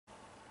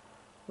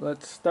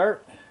Let's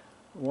start.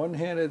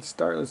 One-handed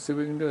start. Let's see if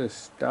we can do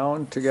this.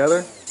 Down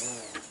together.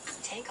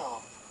 Take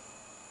off.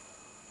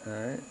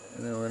 Alright,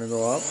 and then we're going to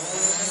go up.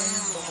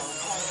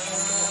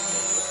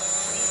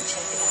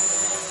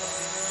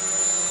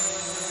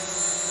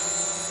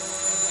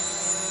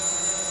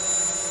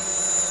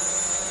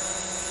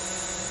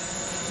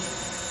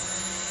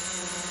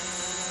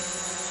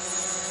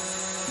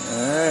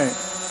 Alright.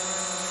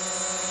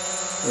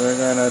 We're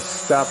going to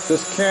stop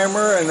this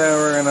camera and then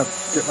we're going to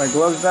get my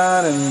gloves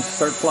on and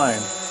start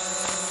flying.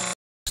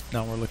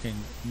 Now we're looking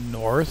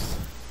north.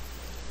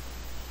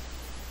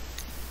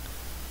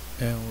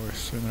 And we're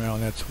swimming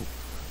around. That's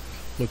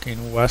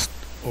looking west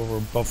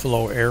over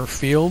Buffalo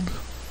Airfield.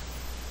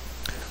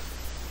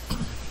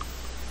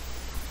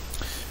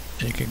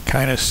 And you can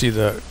kind of see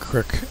the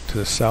creek to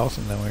the south,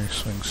 and then when you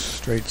swing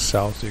straight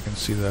south you can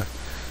see the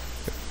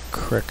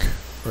creek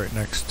right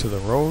next to the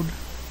road.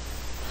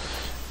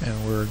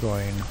 And we're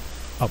going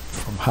up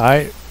from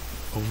high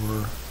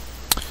over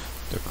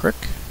the creek.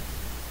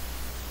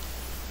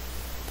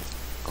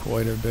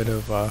 Quite a bit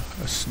of a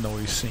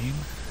snowy scene.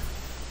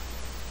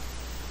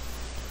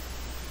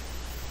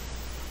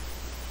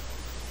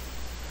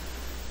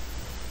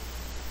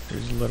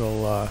 There's a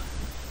little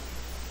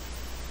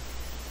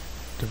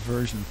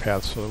diversion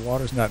path, so the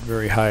water's not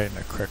very high in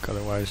the creek,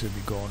 otherwise it'd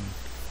be going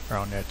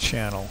around that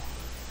channel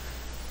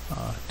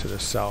to the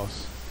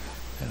south.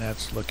 And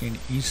that's looking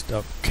east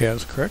up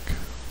Cass Creek.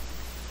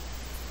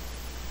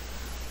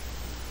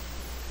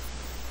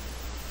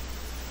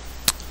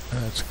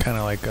 It's kind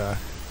of like a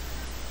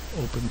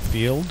open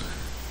field.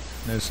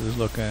 This is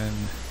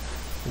looking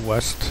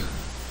west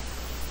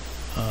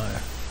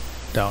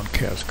down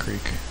Cass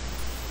Creek.